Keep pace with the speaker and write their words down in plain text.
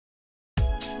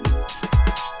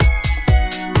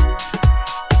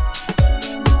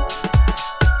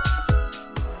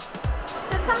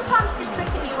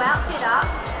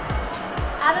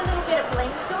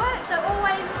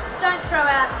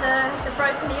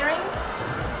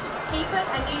it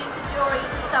and use the jewellery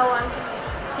to sew onto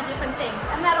different things.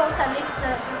 And that also lifts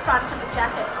the front of the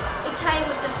jacket. It came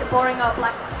with just a boring old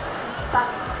black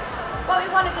button. What we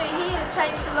want to do here to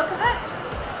change the look of it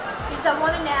is I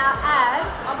want to now add,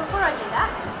 before I do that,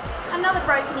 another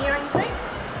broken earring trick.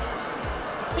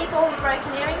 Keep all your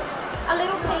broken earrings. A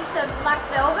little piece of black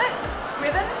velvet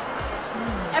ribbon.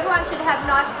 Everyone should have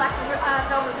nice black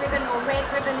velvet ribbon or red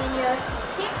ribbon in your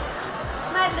kit.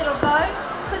 Made a little bow,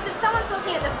 because if someone's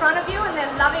looking at the front of you and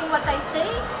they're loving what they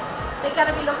see, they're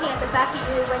going to be looking at the back of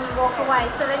you when you walk away,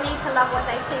 so they need to love what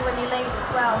they see when you leave as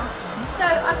well. So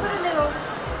I put a little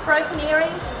broken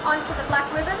earring onto the black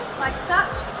ribbon, like such.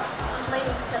 I'm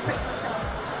bleeding so prick myself.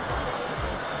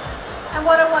 And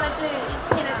what I want to do is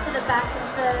pin it to the back of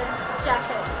the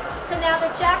jacket. So now the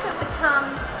jacket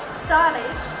becomes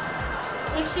stylish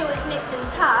if she was nipped and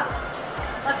tucked.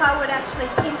 Like I would actually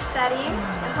pinch that in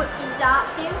and put some darts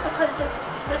in, because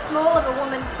the small of a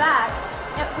woman's bag,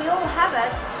 if we all have it,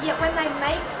 yet when they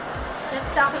make the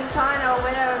stuff in China or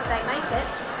wherever they make it,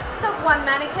 took one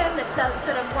mannequin that does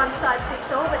sort of one size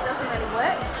fits all but doesn't really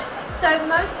work. So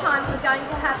most times we're going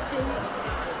to have to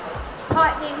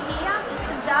tighten in here with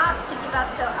some darts to give us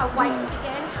a waist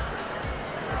again.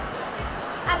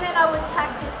 And then I would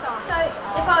tack this on. So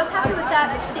if I was happy with that,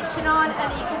 I'd stitch it on and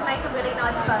you can make a really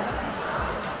nice bow.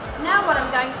 Now what I'm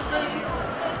going to do,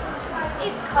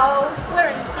 it's cold,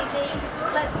 we're in Sydney,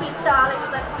 let's be stylish,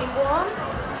 let's be warm.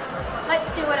 Let's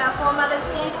do what our foremothers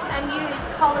did and use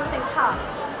collars and cuffs.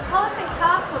 Collars and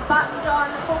cuffs were buttoned on,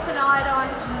 hook and eyed on,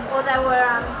 or they were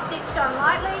stitched on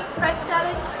lightly, press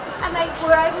studded, and they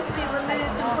were able to be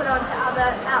removed and put onto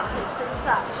other outfits as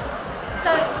such.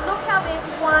 So look how this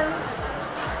one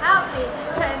outfit is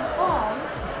transformed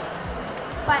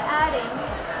by adding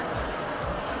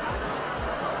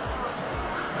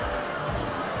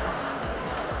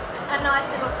a nice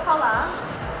little collar.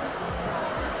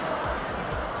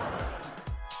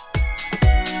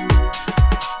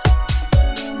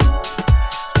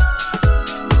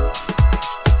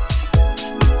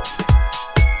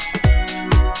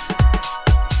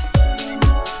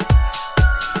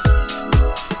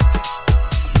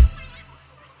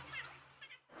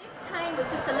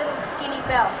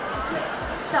 Belt.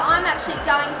 So I'm actually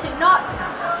going to not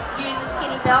use a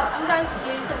skinny belt. I'm going to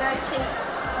use a very cheap,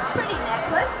 pretty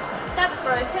necklace that's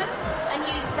broken and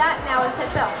use that now as a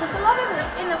belt. Because a lot of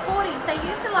in the 40s they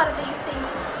used a lot of these things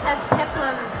as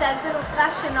peplums, as little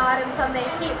fashion items on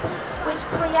their hip, which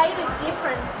created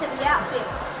difference to the outfit.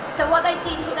 So what they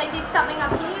did something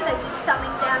up here, they did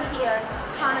something down here,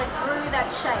 and kind of drew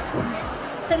that shape.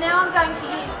 So now I'm going to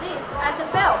use this as a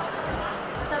belt.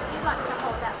 So if you'd like to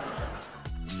hold that.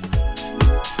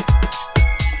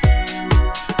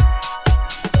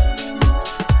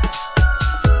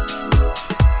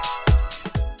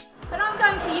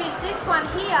 One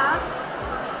here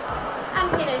and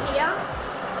pin it here,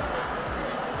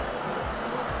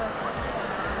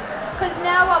 because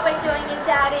now what we're doing is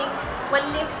we're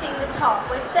lifting the top,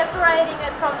 we're separating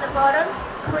it from the bottom,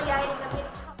 creating